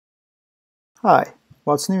Hi,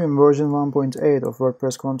 what's new in version 1.8 of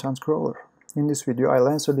WordPress Content Crawler? In this video, I'll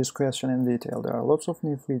answer this question in detail. There are lots of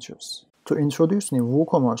new features. To introduce new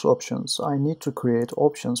WooCommerce options, I need to create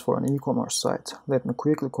options for an e-commerce site. Let me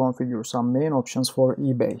quickly configure some main options for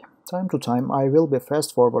eBay. Time to time, I will be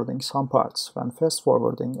fast-forwarding some parts. When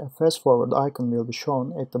fast-forwarding, a fast-forward icon will be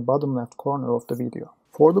shown at the bottom left corner of the video.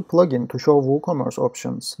 For the plugin to show WooCommerce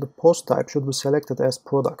options, the post type should be selected as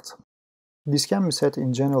product. This can be set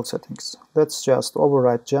in general settings. Let's just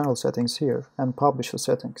override general settings here and publish the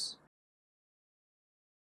settings.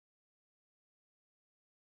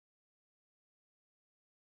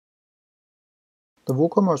 The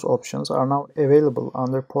WooCommerce options are now available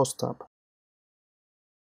under Post tab.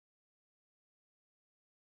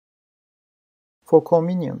 For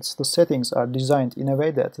convenience, the settings are designed in a way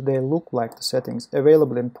that they look like the settings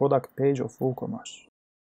available in product page of WooCommerce.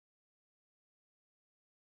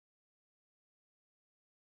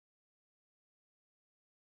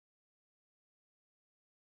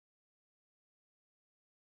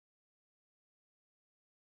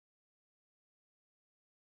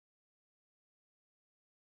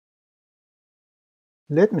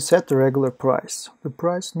 Let me set the regular price. The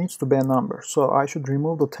price needs to be a number, so I should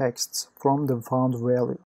remove the texts from the found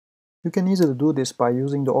value. You can easily do this by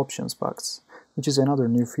using the options box, which is another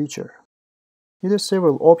new feature. It has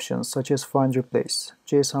several options such as find replace,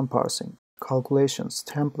 JSON parsing, calculations,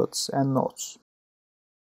 templates, and notes.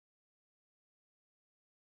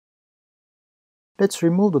 Let's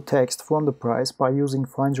remove the text from the price by using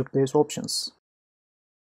find replace options.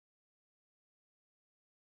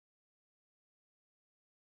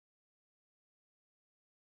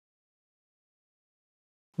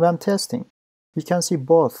 When testing, we can see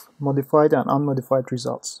both modified and unmodified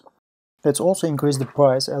results. Let's also increase the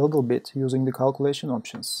price a little bit using the calculation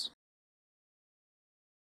options.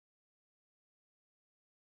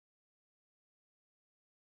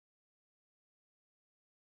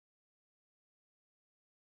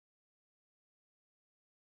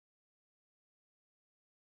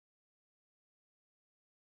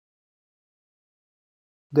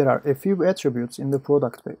 There are a few attributes in the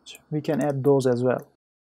product page. We can add those as well.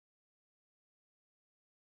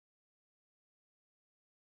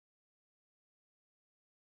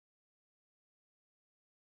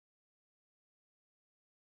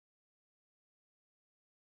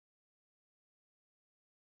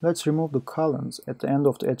 Let's remove the colons at the end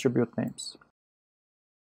of the attribute names.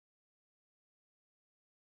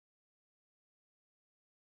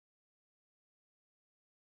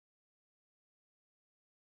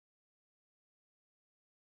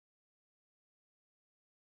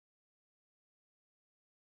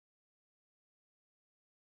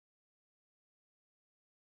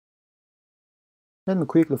 Let me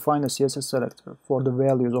quickly find a CSS selector for the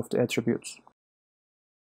values of the attributes.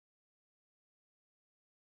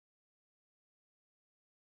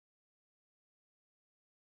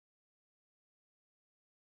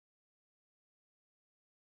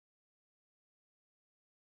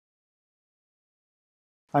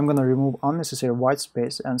 I'm gonna remove unnecessary white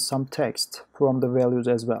space and some text from the values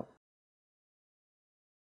as well.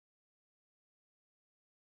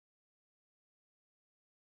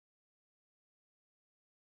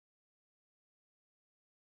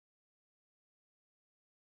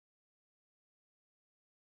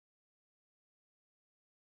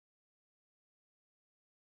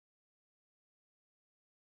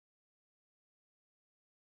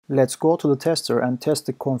 Let's go to the tester and test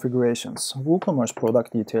the configurations. WooCommerce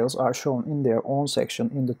product details are shown in their own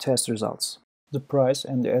section in the test results. The price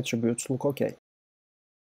and the attributes look okay.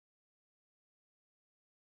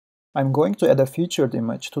 I'm going to add a featured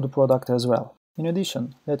image to the product as well. In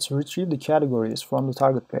addition, let's retrieve the categories from the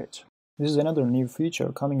target page. This is another new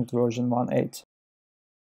feature coming with version 1.8.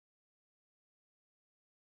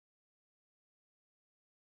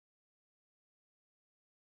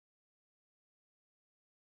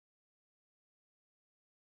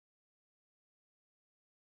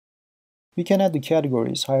 We can add the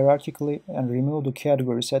categories hierarchically and remove the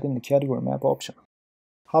category set in the category map option.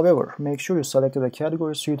 However, make sure you selected a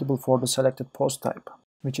category suitable for the selected post type,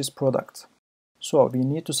 which is product. So we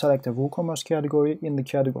need to select a WooCommerce category in the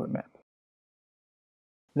category map.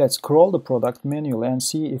 Let's crawl the product manually and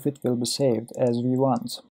see if it will be saved as we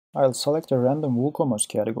want. I'll select a random WooCommerce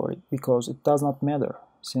category because it does not matter,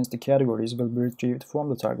 since the categories will be retrieved from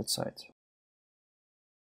the target site.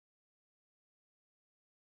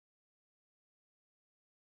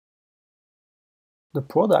 The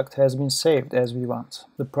product has been saved as we want.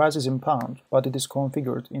 The price is in pound, but it is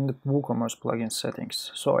configured in the WooCommerce plugin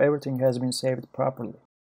settings, so everything has been saved properly.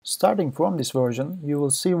 Starting from this version, you will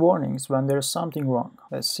see warnings when there is something wrong.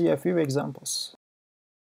 Let's see a few examples.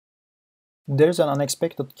 There is an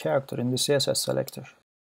unexpected character in the CSS selector.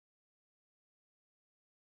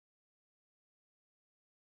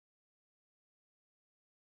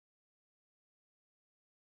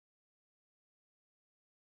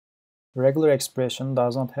 Regular expression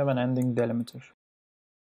does not have an ending delimiter.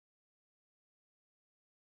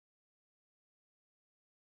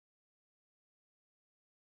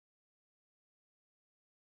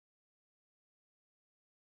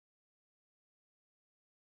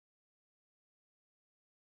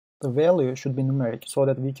 The value should be numeric so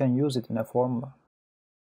that we can use it in a formula.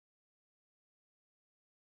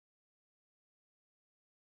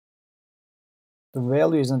 The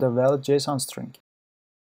value isn't a valid JSON string.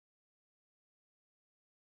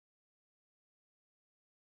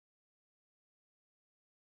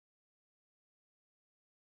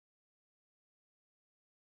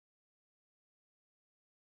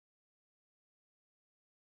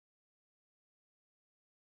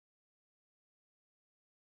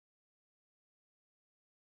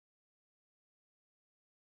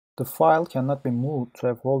 The file cannot be moved to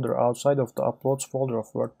a folder outside of the Uploads folder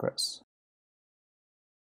of WordPress.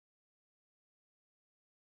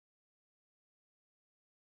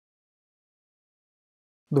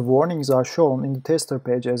 The warnings are shown in the tester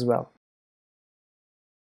page as well.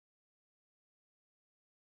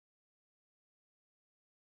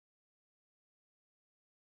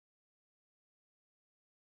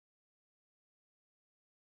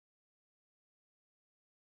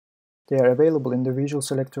 They are available in the Visual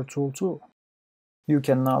Selector tool too. You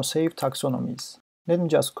can now save taxonomies. Let me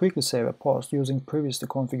just quickly save a post using previously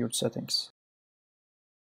configured settings.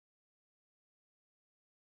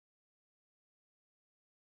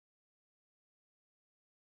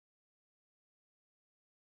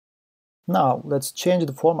 Now let's change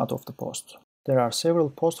the format of the post. There are several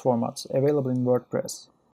post formats available in WordPress.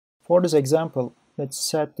 For this example, let's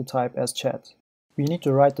set the type as chat. We need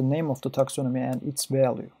to write the name of the taxonomy and its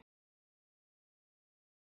value.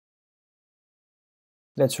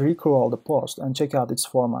 Let's recrawl the post and check out its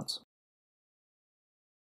format.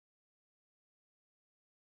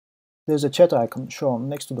 There's a chat icon shown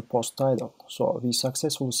next to the post title, so we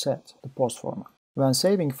successfully set the post format. When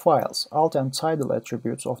saving files, alt and title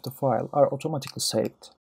attributes of the file are automatically saved.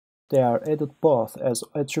 They are added both as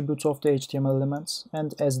attributes of the HTML elements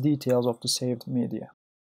and as details of the saved media.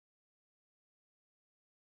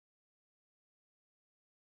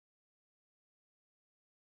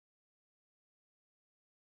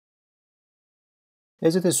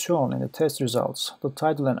 As it is shown in the test results, the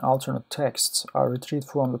title and alternate texts are retrieved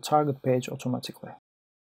from the target page automatically.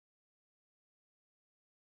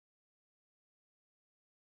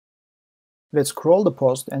 Let's crawl the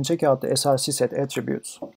post and check out the srcset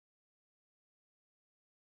attributes.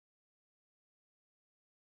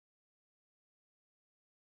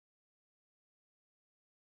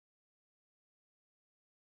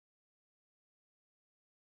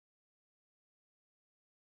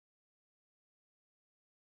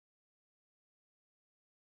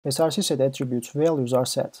 srcset attributes values are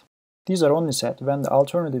set. These are only set when the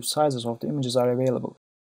alternative sizes of the images are available.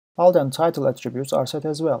 Alt and title attributes are set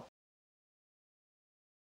as well.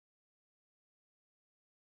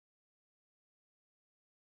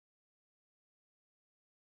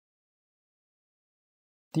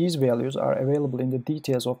 These values are available in the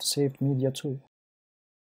details of the saved media too.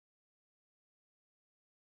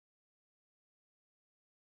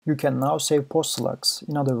 You can now save post slugs,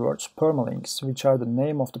 in other words, permalinks, which are the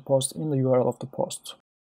name of the post in the URL of the post.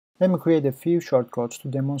 Let me create a few shortcuts to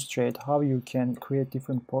demonstrate how you can create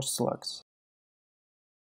different post slugs.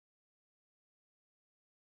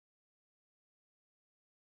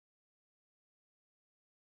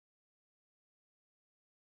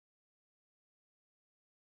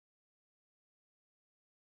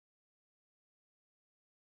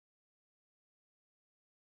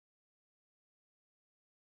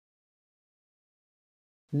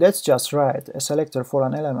 Let's just write a selector for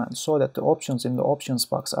an element so that the options in the options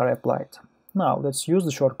box are applied. Now let's use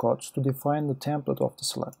the shortcuts to define the template of the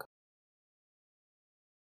slug.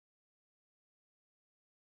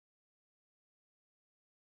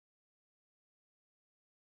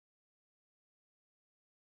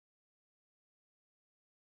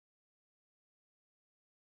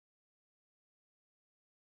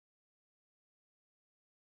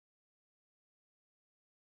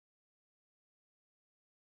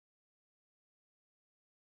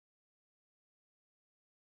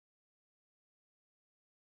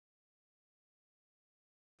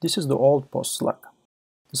 This is the old post slug.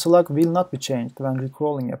 The slug will not be changed when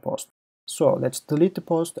recrawling a post, So let's delete the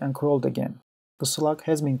post and crawl it again. The slug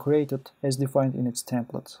has been created as defined in its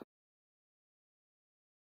template.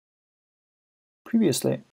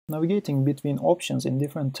 Previously, navigating between options in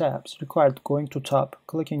different tabs required going to tab,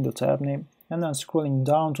 clicking the tab name, and then scrolling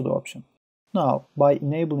down to the option. Now, by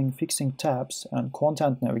enabling fixing tabs and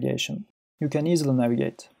content navigation, you can easily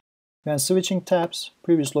navigate. When switching tabs,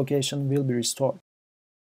 previous location will be restored.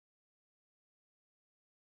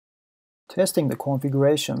 Testing the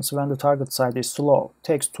configurations when the target site is slow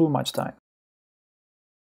takes too much time.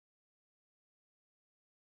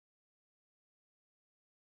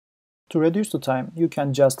 To reduce the time, you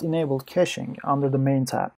can just enable caching under the main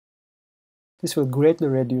tab. This will greatly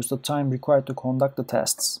reduce the time required to conduct the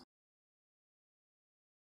tests.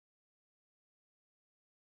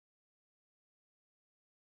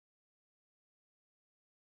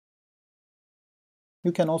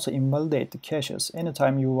 You can also invalidate the caches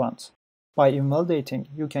anytime you want. By invalidating,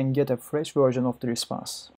 you can get a fresh version of the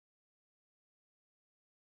response.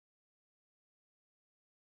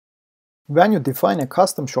 When you define a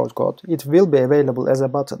custom shortcode, it will be available as a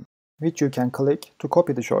button, which you can click to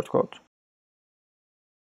copy the shortcode.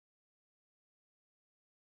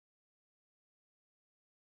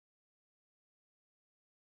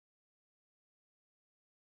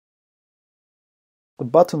 The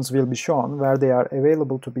buttons will be shown where they are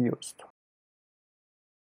available to be used.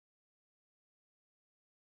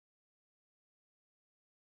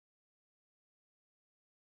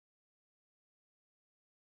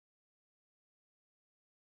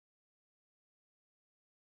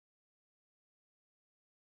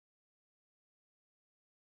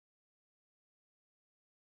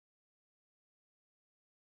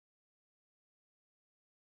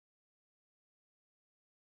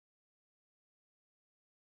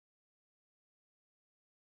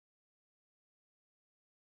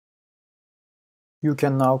 You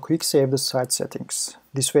can now quick save the site settings.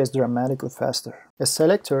 This way is dramatically faster. A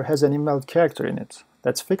selector has an invalid character in it.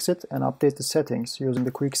 Let's fix it and update the settings using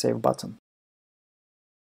the quick save button.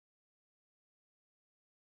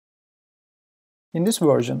 In this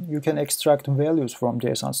version, you can extract values from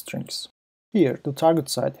JSON strings. Here, the target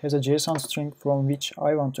site has a JSON string from which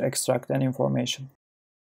I want to extract an information.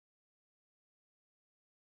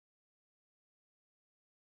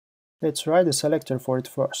 Let's write a selector for it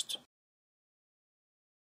first.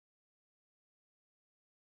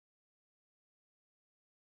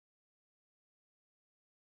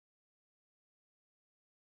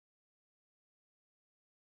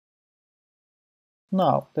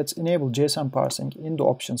 Now, let's enable JSON parsing in the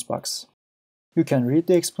options box. You can read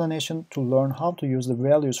the explanation to learn how to use the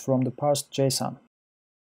values from the parsed JSON.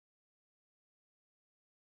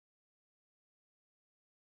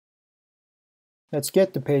 Let's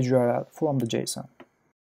get the page URL from the JSON.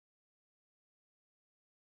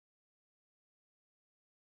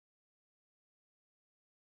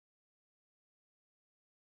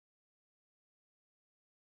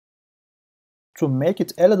 To make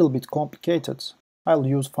it a little bit complicated, I'll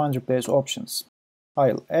use find replace options.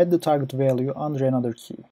 I'll add the target value under another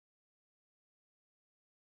key.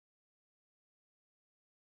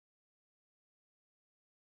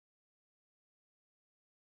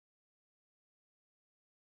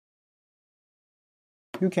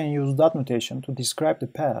 You can use dot notation to describe the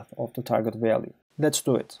path of the target value. Let's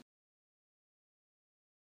do it.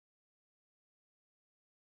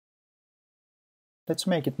 Let's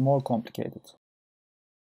make it more complicated.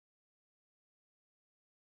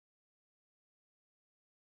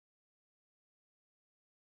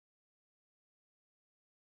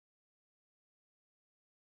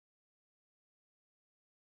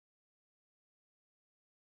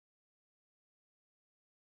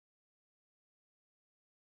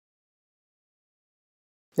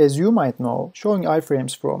 As you might know, showing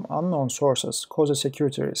iframes from unknown sources causes a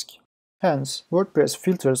security risk. Hence, WordPress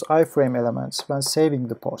filters iframe elements when saving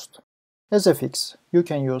the post. As a fix, you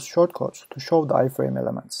can use shortcodes to show the iframe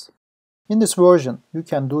elements. In this version, you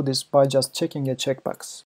can do this by just checking a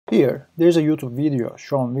checkbox. Here, there is a YouTube video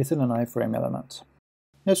shown within an iframe element.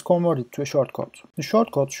 Let's convert it to a shortcode. The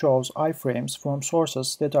shortcode shows iframes from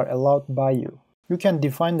sources that are allowed by you. You can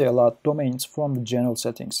define the allowed domains from the general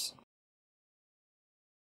settings.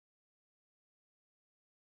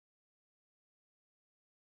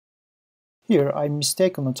 Here, I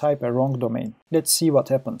mistakenly type a wrong domain. Let's see what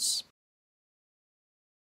happens.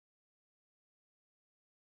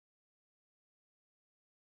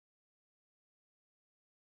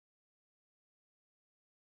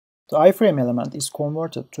 The iframe element is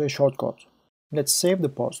converted to a shortcode. Let's save the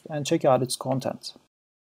post and check out its content.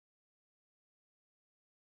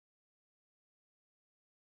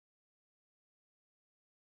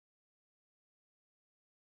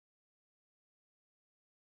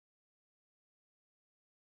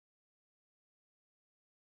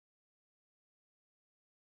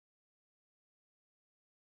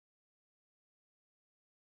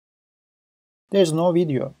 There's no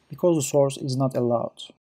video because the source is not allowed.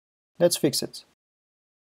 Let's fix it.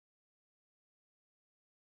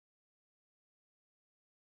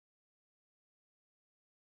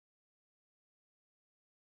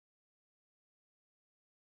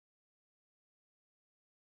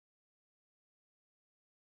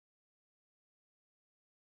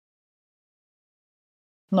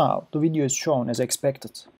 Now, the video is shown as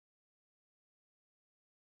expected.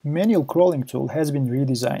 Manual crawling tool has been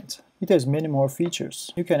redesigned. It has many more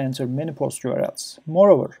features. You can enter many post URLs.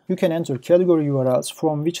 Moreover, you can enter category URLs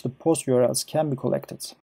from which the post URLs can be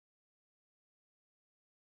collected.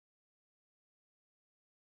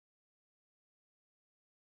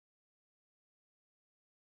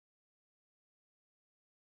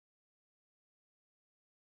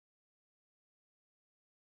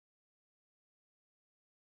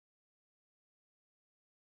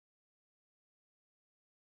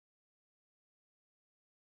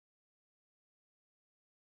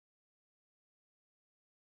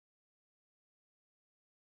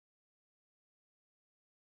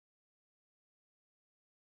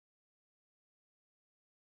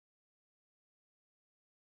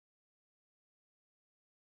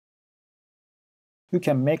 You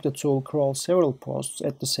can make the tool crawl several posts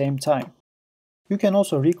at the same time. You can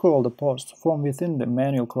also recrawl the post from within the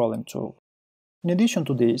manual crawling tool. In addition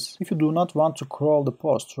to these, if you do not want to crawl the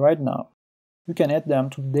posts right now, you can add them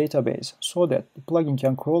to the database so that the plugin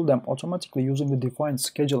can crawl them automatically using the defined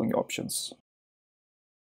scheduling options.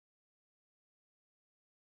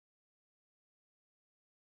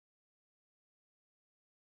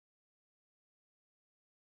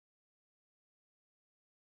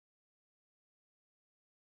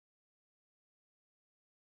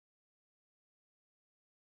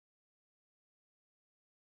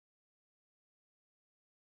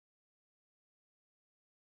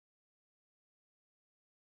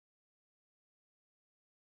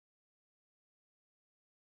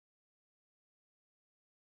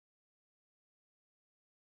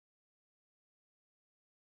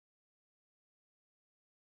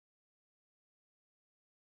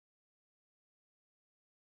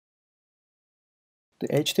 The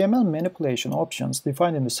HTML manipulation options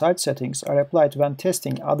defined in the site settings are applied when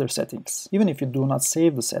testing other settings, even if you do not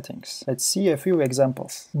save the settings. Let's see a few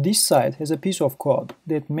examples. This site has a piece of code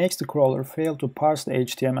that makes the crawler fail to parse the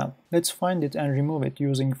HTML. Let's find it and remove it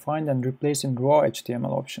using Find and Replace in Raw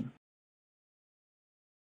HTML option.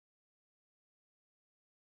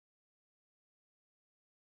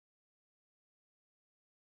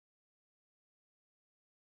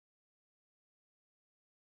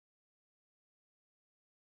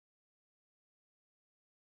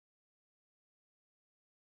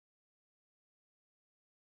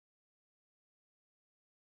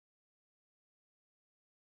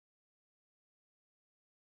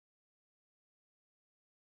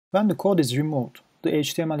 When the code is removed, the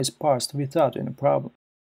HTML is parsed without any problem.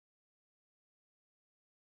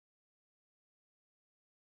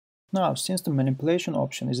 Now, since the manipulation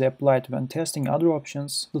option is applied when testing other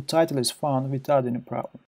options, the title is found without any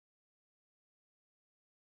problem.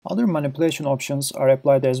 Other manipulation options are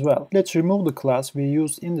applied as well. Let's remove the class we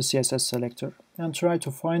used in the CSS selector and try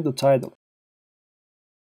to find the title.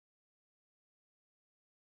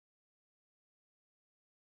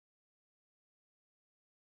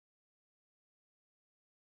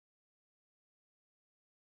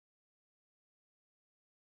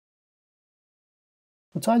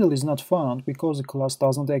 The title is not found because the class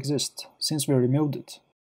doesn't exist, since we removed it.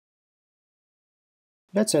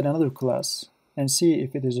 Let's add another class and see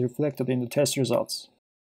if it is reflected in the test results.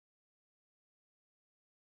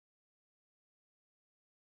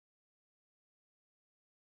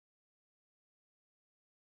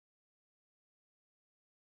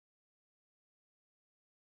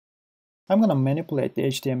 I'm going to manipulate the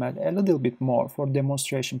HTML a little bit more for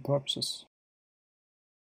demonstration purposes.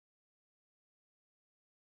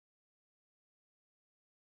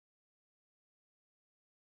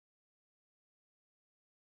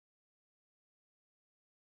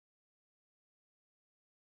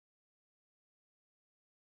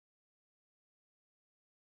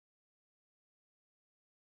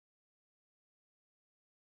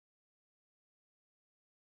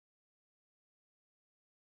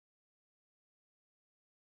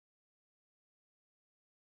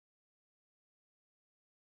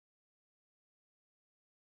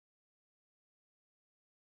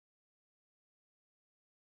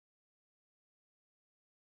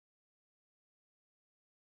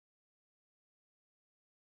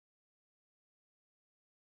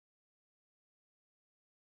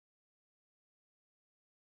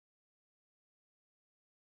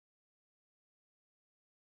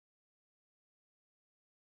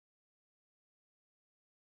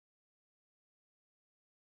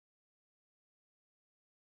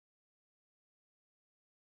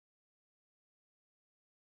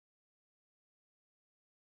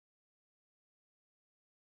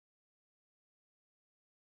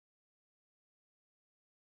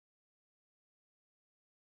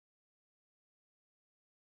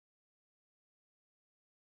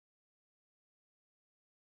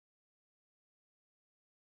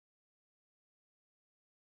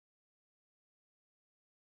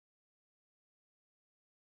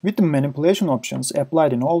 With the manipulation options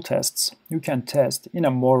applied in all tests, you can test in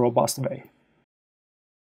a more robust way.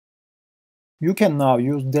 You can now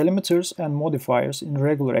use delimiters and modifiers in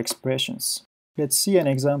regular expressions. Let's see an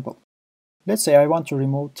example. Let's say I want to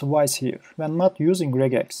remove twice here. When not using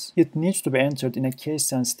regex, it needs to be entered in a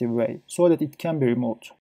case-sensitive way so that it can be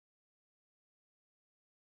removed.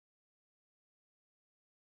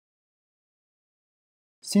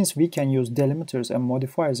 Since we can use delimiters and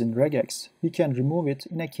modifiers in regex, we can remove it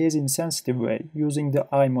in a case-insensitive way using the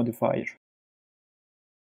I modifier.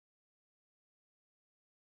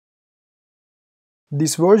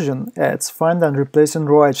 This version adds Find and Replace in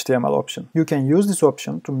Raw HTML option. You can use this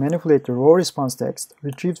option to manipulate the raw response text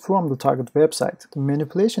retrieved from the target website. The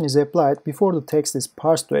manipulation is applied before the text is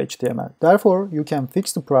parsed to HTML. Therefore, you can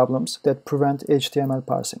fix the problems that prevent HTML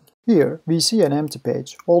parsing. Here, we see an empty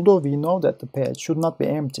page, although we know that the page should not be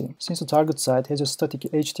empty, since the target site has a static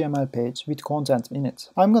HTML page with content in it.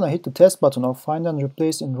 I'm gonna hit the test button of Find and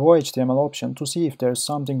Replace in Raw HTML option to see if there's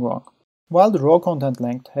something wrong. While the raw content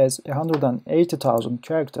length has 180,000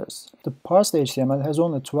 characters, the parsed HTML has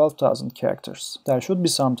only 12,000 characters. There should be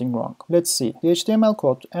something wrong. Let's see. The HTML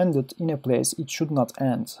code ended in a place it should not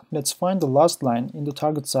end. Let's find the last line in the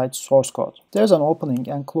target site source code. There's an opening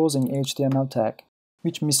and closing HTML tag,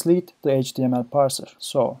 which mislead the HTML parser.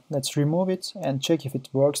 So let's remove it and check if it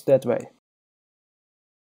works that way.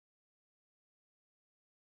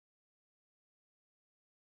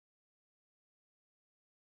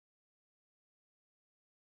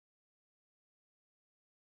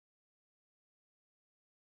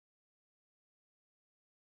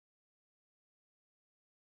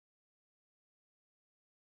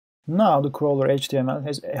 Now the crawler HTML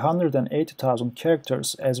has 180,000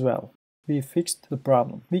 characters as well. We fixed the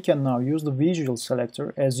problem. We can now use the visual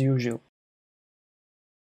selector as usual.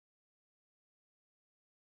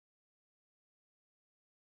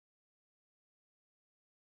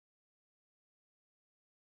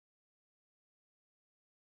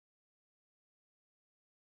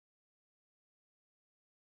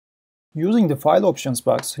 Using the File Options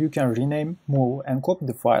box, you can rename, move, and copy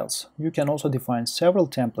the files. You can also define several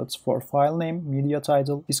templates for file name, media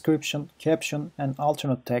title, description, caption, and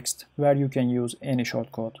alternate text, where you can use any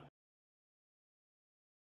shortcode.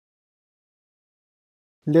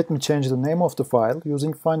 Let me change the name of the file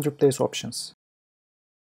using Find Replace options.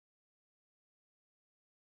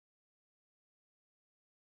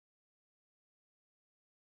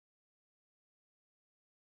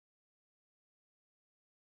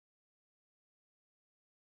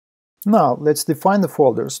 Now let's define the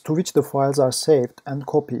folders to which the files are saved and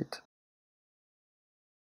copied.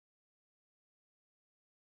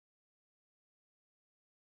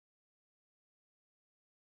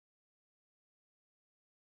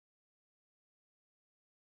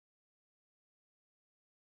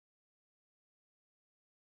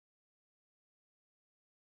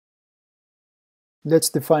 Let's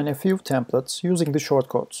define a few templates using the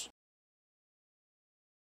shortcodes.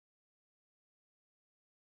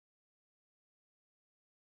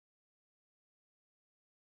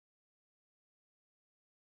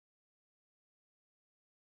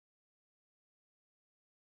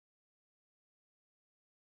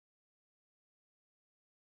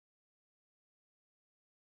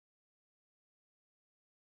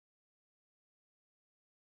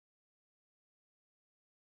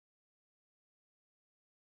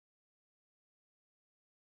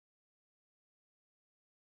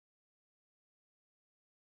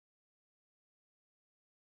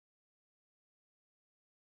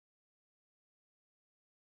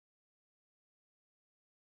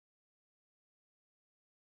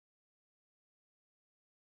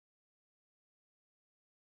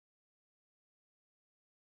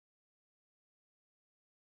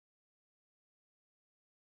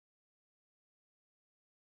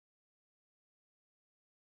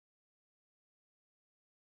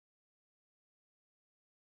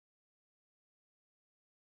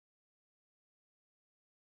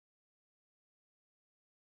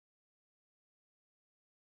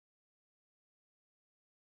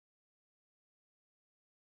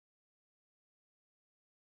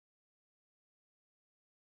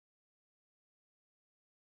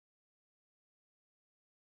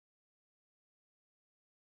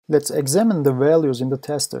 Let's examine the values in the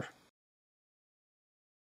tester.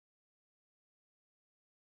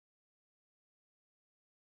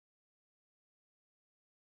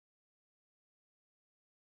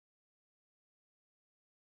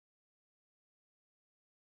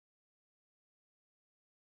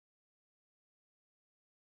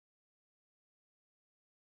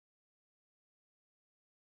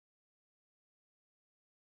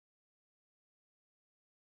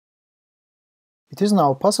 It is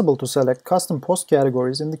now possible to select custom post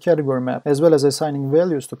categories in the category map, as well as assigning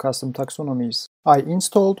values to custom taxonomies. I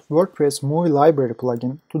installed WordPress Movie Library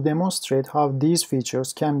plugin to demonstrate how these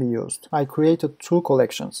features can be used. I created two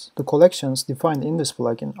collections. The collections defined in this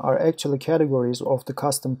plugin are actually categories of the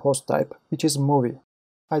custom post type, which is movie.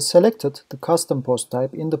 I selected the custom post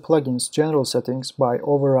type in the plugin's general settings by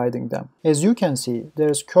overriding them. As you can see, there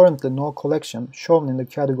is currently no collection shown in the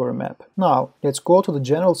category map. Now, let's go to the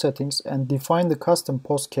general settings and define the custom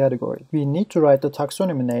post category. We need to write the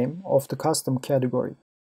taxonomy name of the custom category.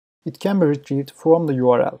 It can be retrieved from the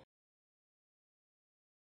URL.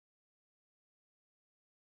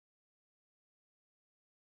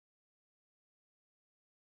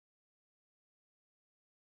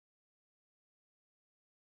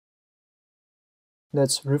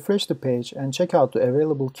 Let's refresh the page and check out the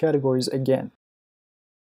available categories again.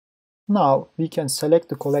 Now we can select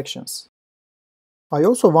the collections. I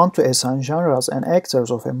also want to assign genres and actors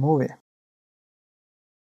of a movie.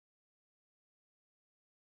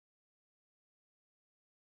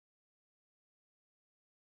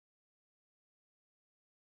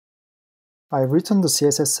 I've written the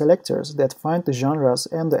CSS selectors that find the genres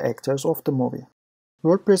and the actors of the movie.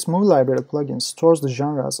 WordPress Movie Library plugin stores the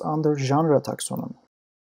genres under genre taxonomy.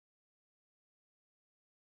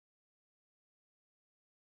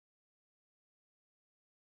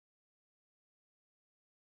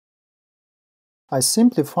 I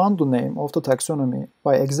simply found the name of the taxonomy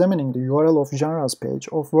by examining the URL of genres page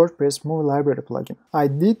of WordPress Movie Library plugin. I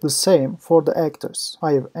did the same for the actors.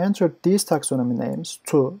 I have entered these taxonomy names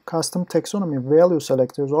to Custom Taxonomy Value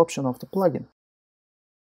Selectors option of the plugin.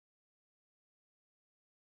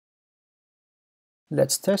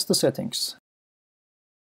 Let's test the settings.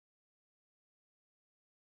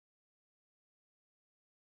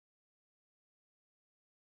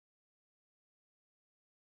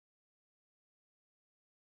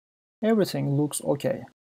 Everything looks okay.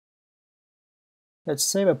 Let's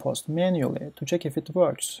save a post manually to check if it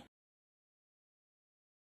works.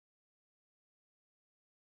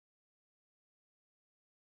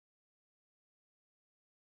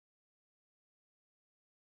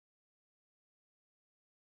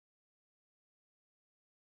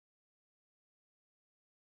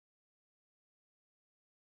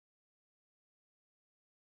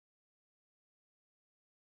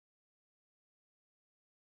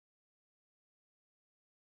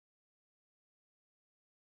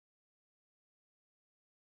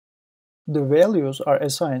 The values are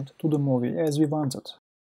assigned to the movie as we wanted.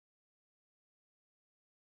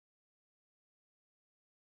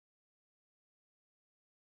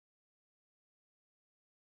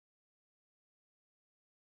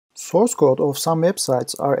 Source code of some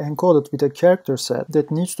websites are encoded with a character set that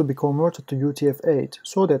needs to be converted to UTF-8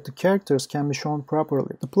 so that the characters can be shown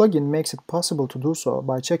properly. The plugin makes it possible to do so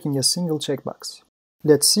by checking a single checkbox.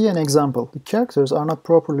 Let's see an example. The characters are not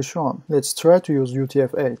properly shown. Let's try to use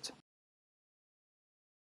UTF-8.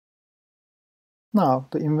 Now,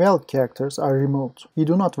 the invalid characters are removed. We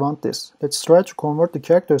do not want this. Let's try to convert the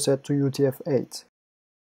character set to UTF-8.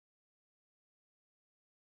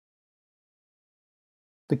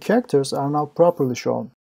 The characters are now properly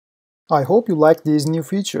shown. I hope you like these new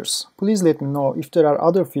features. Please let me know if there are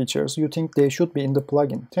other features you think they should be in the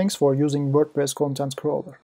plugin. Thanks for using WordPress Content Crawler.